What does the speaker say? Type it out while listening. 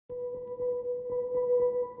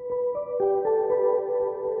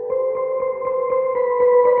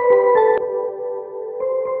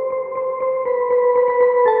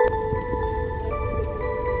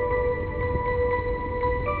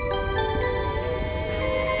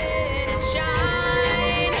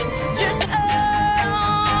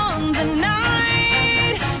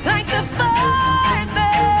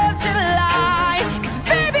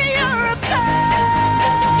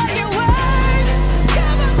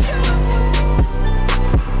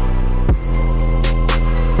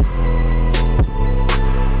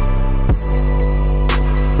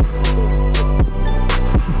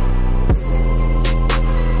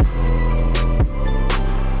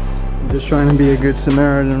trying to be a good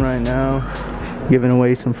Samaritan right now, giving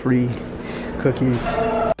away some free cookies.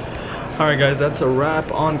 Alright guys, that's a wrap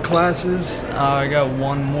on classes. I got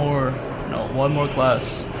one more class,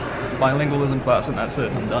 bilingualism class, and that's it.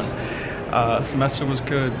 I'm done. Semester was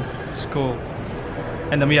good, it's cool.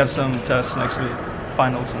 And then we have some tests next week,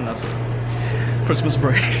 finals, and that's it. Christmas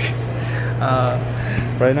break.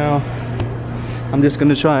 Right now, I'm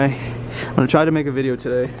gonna try to make a video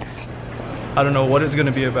today. I don't know what it's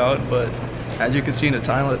gonna be about, but as you can see in the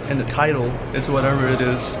title, it's whatever it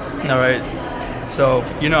is. All right. So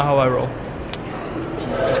you know how I roll.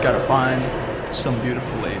 Just gotta find some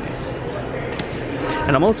beautiful ladies.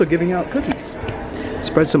 And I'm also giving out cookies.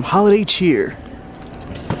 Spread some holiday cheer.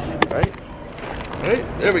 Right?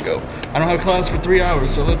 There we go. I don't have class for 3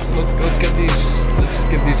 hours, so let's get these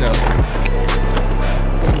out.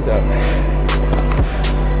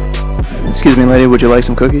 Excuse me, lady, would you like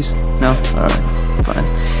some cookies? No? Alright, fine.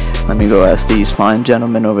 Let me go ask these fine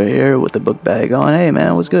gentlemen over here with the book bag on. Hey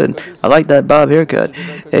man, what's good? I like that bob haircut.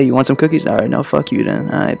 Hey, you want some cookies? Alright, no, fuck you then.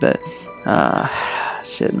 I bet.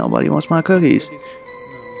 Shit, nobody wants my cookies.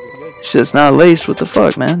 Shit's not laced. What the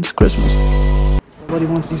fuck, man? It's Christmas. Nobody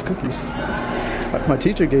wants these cookies. My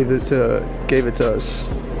teacher gave it to us.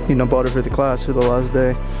 You know, bought it for the class for the last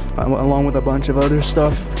day, along with a bunch of other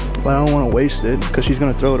stuff. But I don't want to waste it because she's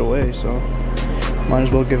gonna throw it away. So might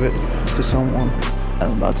as well give it to someone.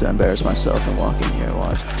 I'm about to embarrass myself and walk in here.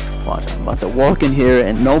 Watch. I'm about to walk in here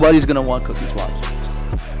and nobody's gonna want cookies. Watch.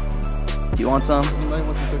 Do you want some? Anybody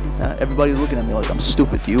want some cookies? Everybody's looking at me like I'm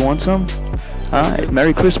stupid. Do you want some? Alright,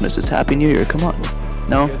 Merry Christmas. It's Happy New Year. Come on.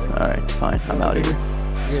 No? Alright, fine. I'm out of here.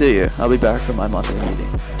 See you. I'll be back for my monthly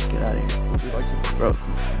meeting. Get out of here. Would you like some? Bro,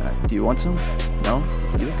 right, do you want some? No?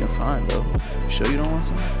 You looking fine, though. You sure you don't want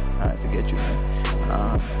some? Alright, forget you,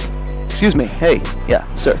 man. Excuse me. Hey. Yeah,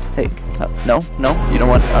 sir. Hey. No? You don't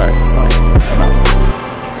want? Alright, fine. I'm out.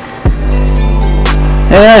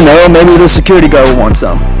 Hey, I know. Maybe the security guard will want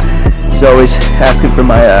some. He's always asking for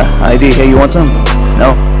my ID. Hey, you want some?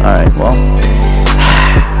 No? Alright, well.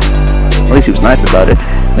 At least he was nice about it.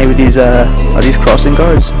 Maybe these are these crossing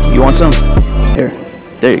guards? You want some? Here.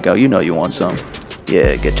 There you go. You know you want some.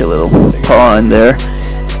 Yeah, get your little paw in there.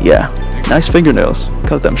 Yeah. Nice fingernails.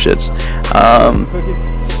 Cut them shits.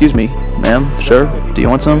 Excuse me, ma'am. Sure. Do you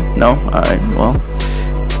want some? No? Alright, well.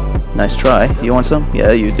 Nice try. You want some?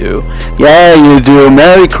 Yeah, you do. Yeah, you do.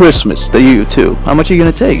 Merry Christmas to you too. How much are you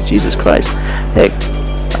gonna take? Jesus Christ. Hey.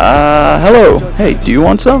 Hello. Hey, do you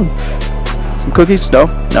want some? Some cookies? No?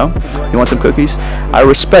 You want some cookies? I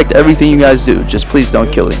respect everything you guys do. Just please don't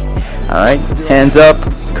kill me. Alright? Hands up.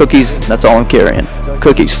 Cookies. That's all I'm carrying.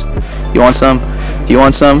 Cookies. You want some? Do you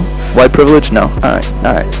want some? White privilege? No. Alright.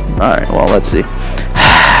 Well, let's see.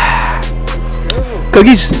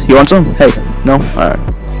 Cookies? You want some? Hey. No? Alright.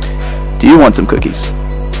 Do you want some cookies?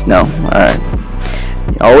 No? Alright.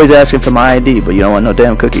 You're always asking for my ID, but you don't want no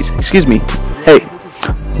damn cookies. Excuse me. Hey.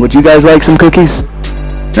 Would you guys like some cookies?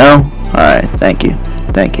 No? Alright. Thank you.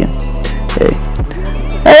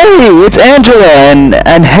 Hey, it's Angela and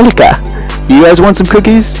Angelica. You guys want some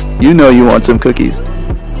cookies? You know you want some cookies.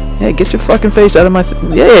 Hey, get your fucking face out of my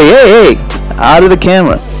hey, out of the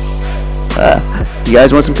camera. You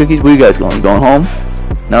guys want some cookies? Where you guys going? You going home?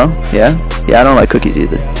 No? Yeah, I don't like cookies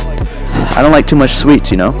either. I don't like too much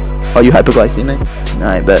sweets, you know. Oh, you hypoglycemic?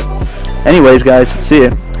 Nah, I bet. Anyways, guys, see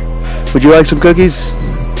ya. Would you like some cookies?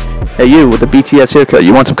 Hey, you with the BTS haircut,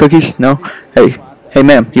 you want some cookies? No? Hey,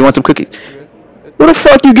 ma'am, you want some cookies? What the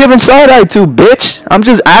fuck you giving side-eye to, bitch? I'm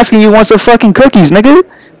just asking you want some fucking cookies, nigga.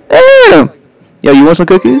 Damn. Yo, you want some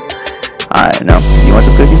cookies? Alright, no. You want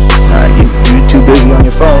some cookies? Alright, you too busy on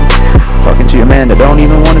your phone talking to your man that don't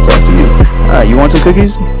even want to talk to you. Alright, you want some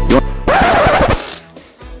cookies?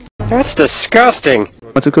 That's disgusting.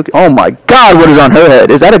 Want some cookies? Oh my god, what is on her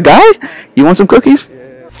head? Is that a guy? You want some cookies?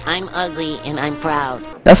 I'm ugly and I'm proud.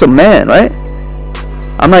 That's a man, right?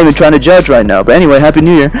 I'm not even trying to judge right now, but anyway, Happy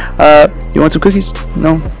New Year. You want some cookies?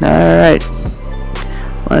 No? Alright.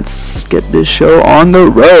 Let's get this show on the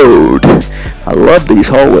road. I love these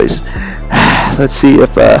hallways. Let's see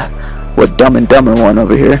if, what Dumb and Dumber one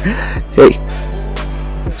over here. Hey.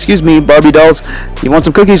 Excuse me, Barbie dolls. You want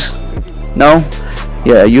some cookies? No?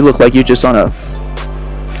 Yeah, you look like you're just on a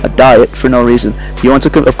diet for no reason. You want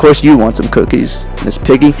some? Of course you want some cookies, Miss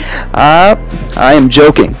Piggy. I am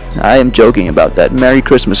joking. About that. Merry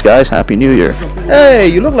Christmas, guys. Happy New Year. Hey,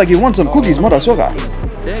 you look like you want some cookies, motherfucker.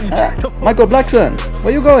 Michael Blackson,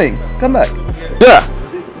 where you going? Come back. Yeah.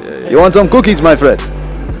 You want some cookies, my friend?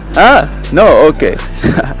 No. Okay.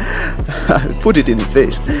 Put it in your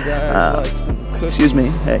face. Excuse me.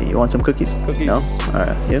 Hey, you want some cookies? No. All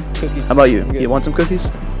right. You? How about you? You want some cookies?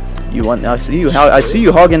 You want? I see you. I see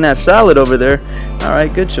you hogging that salad over there. All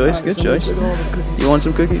right, good choice. Good choice. You want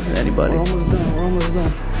some cookies? Anybody? We're almost done. We're almost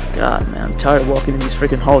done. God, man, I'm tired of walking in these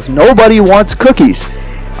freaking halls. Nobody wants cookies.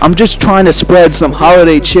 I'm just trying to spread some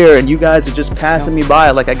holiday cheer, and you guys are just passing me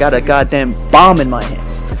by like I got a goddamn bomb in my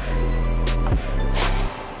hands.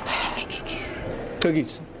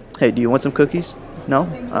 Cookies. Hey, do you want some cookies? No?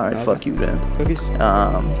 All right, fuck you then. Cookies.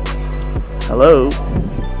 Hello.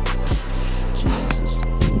 Jesus.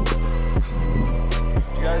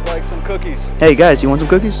 You guys like some cookies? Hey guys, you want some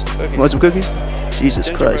cookies? Cookies. You want some cookies? Jesus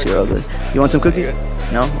Christ, you're ugly. You want some cookies? Good.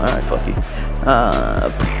 No? All right, fuck you.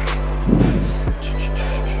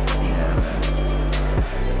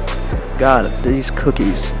 God, these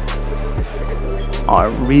cookies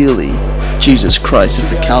are really... Jesus Christ,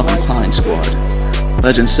 it's the Calvin Klein squad.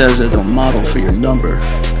 Legend says they're the model for your number.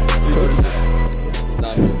 What is this?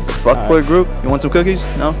 The fuckboy group? You want some cookies?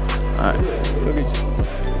 No? Alright. Cookies.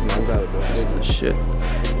 Shit.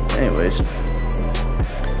 Anyways.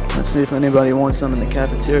 Let's see if anybody wants some in the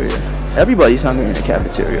cafeteria. Everybody's hungry in the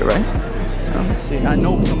cafeteria, right? No? Let's see. I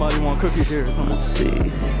know somebody want cookies here. Let's see.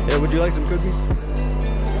 Yeah, would you like some cookies?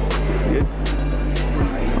 Good.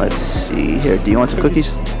 Let's see here. Do you want some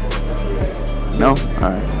cookies? No?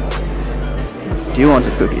 Alright. Do you want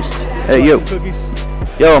some cookies? Hey, yo. Cookies?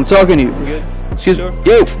 Yo, I'm talking to you. Good. Excuse me. Sure.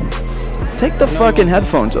 Yo. Take the fucking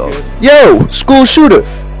headphones off. Good. Yo, school shooter.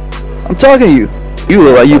 I'm talking to you. You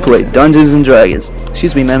look like you play Dungeons and Dragons.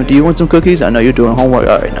 Excuse me, ma'am. Do you want some cookies? I know you're doing homework.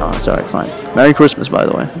 Alright, no, it's alright, fine. Merry Christmas, by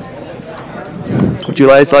the way. Would you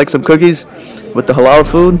like some cookies? With the halal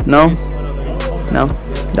food? No? No?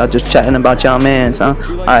 Y'all just chatting about y'all mans, huh?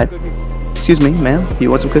 Alright. Excuse me, ma'am. You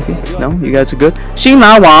want some cookie? No? You guys are good?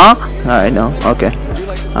 Shimawa! Alright, no. Okay.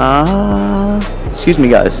 Excuse me,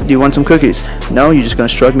 guys. Do you want some cookies? No? You're just gonna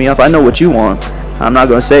shrug me off? I know what you want. I'm not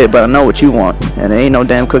gonna say it, but I know what you want. And there ain't no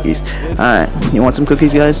damn cookies. Alright. You want some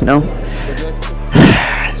cookies, guys? No?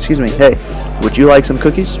 Excuse me. Hey, would you like some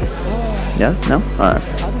cookies? Yeah? No? Alright.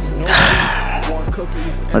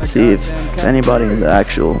 Let's see if anybody in the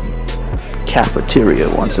actual cafeteria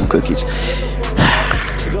wants some cookies.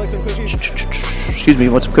 Excuse me,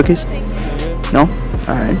 you want some cookies? No?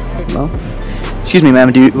 Alright. Well. Excuse me,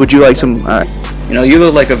 ma'am, would you like some... Alright. You know, you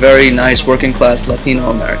look like a very nice working class Latino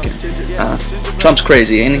American. Trump's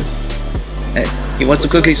crazy, ain't he? Hey, you want some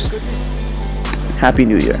cookies? Happy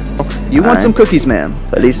New Year. You want some cookies, ma'am?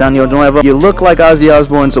 Feliz Año Nuevo. You look like Ozzy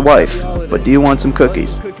Osbourne's wife, but do you want some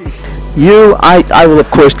cookies? I will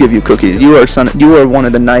of course give you cookies. You are one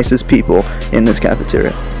of the nicest people in this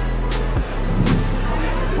cafeteria.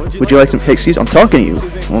 Would you like some? Hey, excuse, I'm talking to you,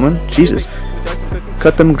 woman. Jesus.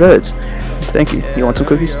 Cut them grids. Thank you. You want some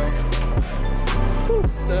cookies?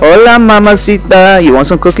 Hola, mamacita. You want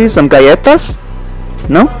some cookies? Some galletas?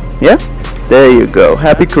 No? Yeah? There you go.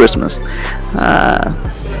 Happy Christmas.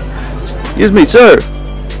 Excuse me, sir.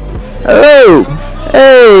 Hello.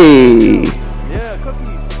 Hey.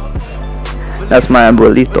 That's my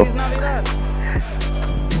abuelito.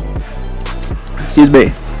 Excuse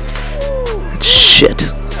me.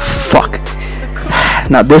 Shit. Fuck.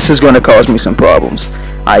 Now this is gonna cause me some problems.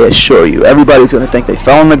 I assure you. Everybody's gonna think they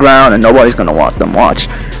fell on the ground and nobody's gonna watch them. Watch.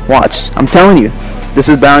 I'm telling you. This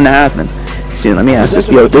is bound to happen. See, let me ask this.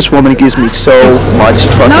 Yo, this woman gives me so much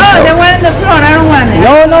fucking help. No, the one on the floor. I don't want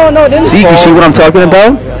it. No, didn't See, you see what I'm talking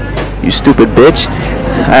about? You stupid bitch.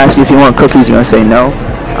 I ask you if you want cookies, you're gonna say no.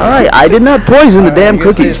 Alright, I did not poison the damn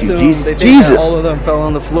cookies. You Jesus. All of them fell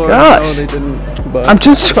on the floor. Gosh. No, they didn't, but I'm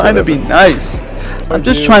just trying to be nice. I'm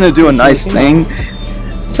just trying to do a nice thing.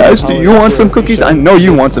 Guys, do you want some cookies? I know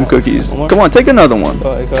you want some cookies. Come on, take another one.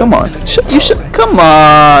 Come on. You should. Come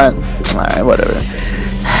on. Alright, whatever.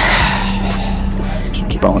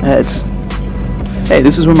 Boneheads. Hey,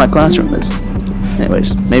 this is where my classroom is.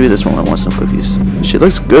 Anyways, maybe this woman wants some cookies. She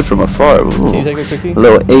looks good from afar. Can you take a cookie? A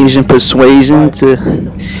little Asian persuasion to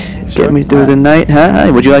get me through the night.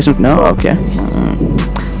 Huh? Would you like some? No? Okay.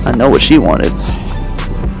 I know what she wanted.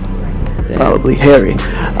 Probably hairy.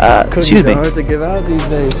 Excuse me. Cookies are hard to give out these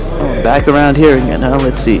days. Back around here again, huh?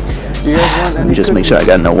 Let's see. Do you guys want Let me just make sure I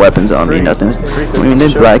got no weapons on me. Nothing. I mean, they're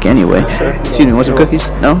black anyway. Excuse me. Want some cookies?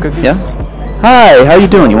 No? Yeah? Hi. How you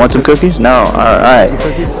doing? You want some cookies? No? Alright.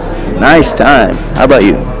 Nice time. How about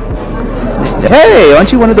you? Hey,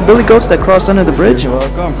 aren't you one of the billy goats that crossed under the bridge? You're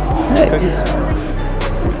welcome. Hey.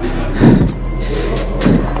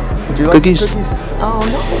 Would you like Cookies? some cookies? Oh,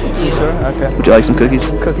 no. You sure? Okay. Would you like some cookies?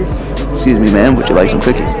 Cookies? Excuse me, ma'am. Would you like some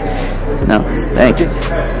cookies? No. Thank you.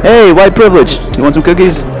 Hey, white privilege. You want some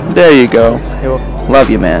cookies? There you go. Love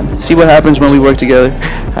you, man. See what happens when we work together?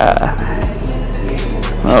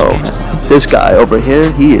 Oh, this guy over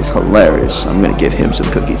here, he is hilarious. I'm gonna give him some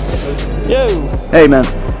cookies. Yo! Hey, man.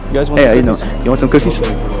 You guys want Hey, some how you cookies? doing? You want some cookies?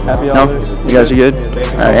 Happy No? holidays? You guys are good?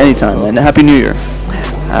 Alright, anytime, man. Happy New Year.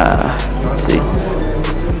 Let's see.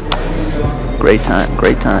 Great time,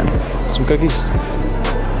 great time. Some cookies?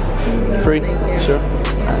 Free? Sure.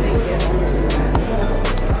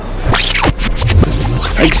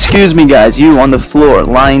 Excuse me, guys. You on the floor,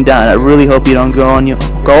 lying down. I really hope you don't go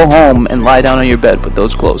home and lie down on your bed with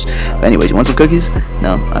those clothes. But anyways, you want some cookies?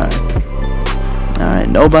 No? Alright. Alright,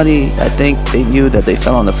 nobody, I think they knew that they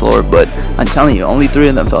fell on the floor, but I'm telling you, only 3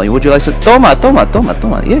 of them fell. Would you like to? Toma.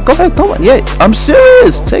 Yeah, go ahead, toma. Yeah, I'm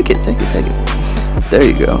serious. Take it. There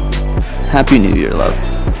you go. Happy New Year, love.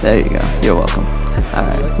 There you go. You're welcome.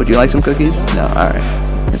 Alright, would you like some cookies? No? Alright.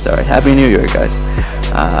 It's alright. Happy New Year, guys.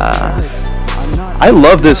 I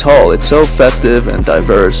love this hall. It's so festive and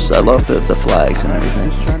diverse. I love the flags and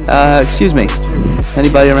everything. Excuse me. Is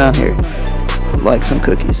anybody around here like some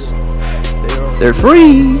cookies? They're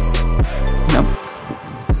free. No.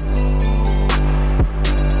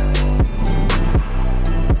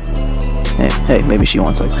 Hey, maybe she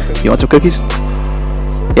wants some. You want some cookies?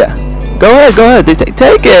 Yeah. Go ahead.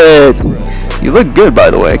 Take it. You look good,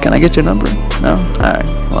 by the way. Can I get your number? No? Alright.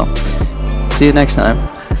 Well, see you next time.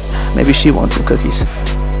 Maybe she wants some cookies.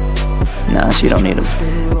 Nah, she don't need them.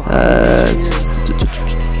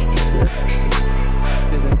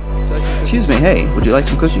 Excuse me, hey, would you like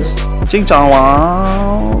some cookies? Ching chong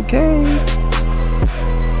wow. Okay.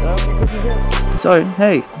 Sorry,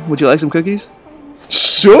 hey, would you like some cookies?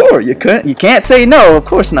 Sure, you can't say no, of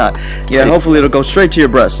course not. Yeah, hopefully it'll go straight to your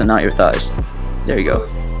breasts and not your thighs. There you go.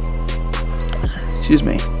 Excuse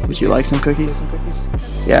me, would you like some cookies?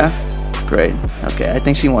 Yeah? Great. Okay, I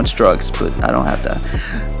think she wants drugs, but I don't have that.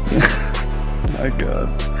 My God.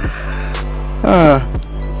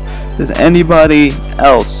 Does anybody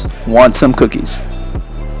else want some cookies?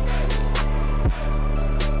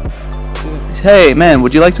 Hey, man,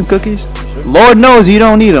 would you like some cookies? Lord knows you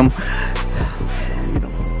don't need them.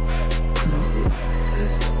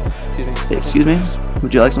 Hey, excuse me?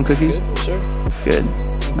 Would you like some cookies? Sure. Good.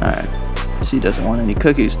 Alright. She doesn't want any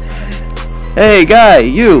cookies. Hey, guy,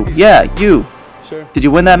 you. Yeah, you. Sure. Did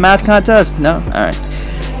you win that math contest? No? Alright.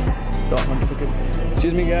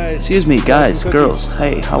 Excuse me, guys. Excuse me, guys, girls.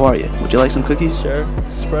 Hey, how are you? Would you like some cookies? Sure. You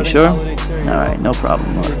Spreading sure? holiday cheer. Alright, no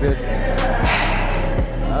problem. Look, Good.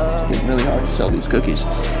 it's getting really hard to sell these cookies.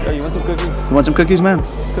 Yo, you want some cookies? You want some cookies, man?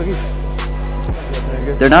 Cookies? Very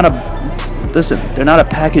good. They're not a... Listen, they're not a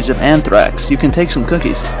package of anthrax. You can take some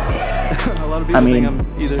cookies. A lot of people mean, think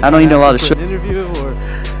I'm either I don't eat a lot of for an sugar. interview, or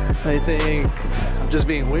they think I'm just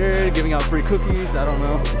being weird, giving out free cookies. I don't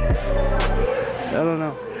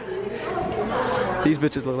know. These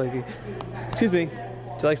bitches look like. Excuse me.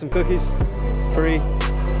 Would you like some cookies? Free.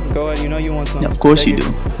 Go ahead. You know you want some. Yeah, of course Take you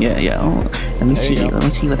it. do. Yeah. Oh, let me see. you go. Let me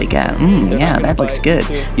see what they got. They're Yeah, not that gonna looks bite good.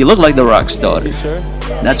 too. You look like the Rock's daughter. You sure?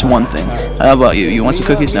 That's one thing. How about you? You want some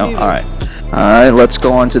cookies? No? Alright. Alright, let's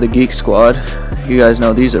go on to the Geek Squad. You guys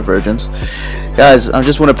know these are virgins. Guys, I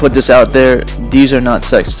just want to put this out there. These are not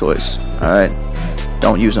sex toys. Alright?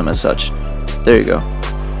 Don't use them as such. There you go.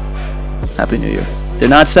 Happy New Year. They're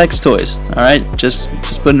not sex toys. Alright? Just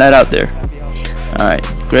putting that out there. Alright,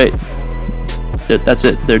 great. That's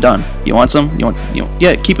it. They're done. You want some? You want?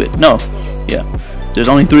 Yeah, keep it. No. Yeah. There's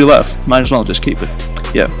only 3 left. Might as well just keep it.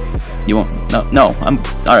 Yeah. You won't? No. I'm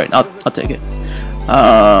alright. I'll take it.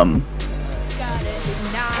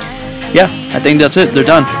 Yeah, I think that's it. They're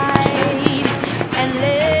done.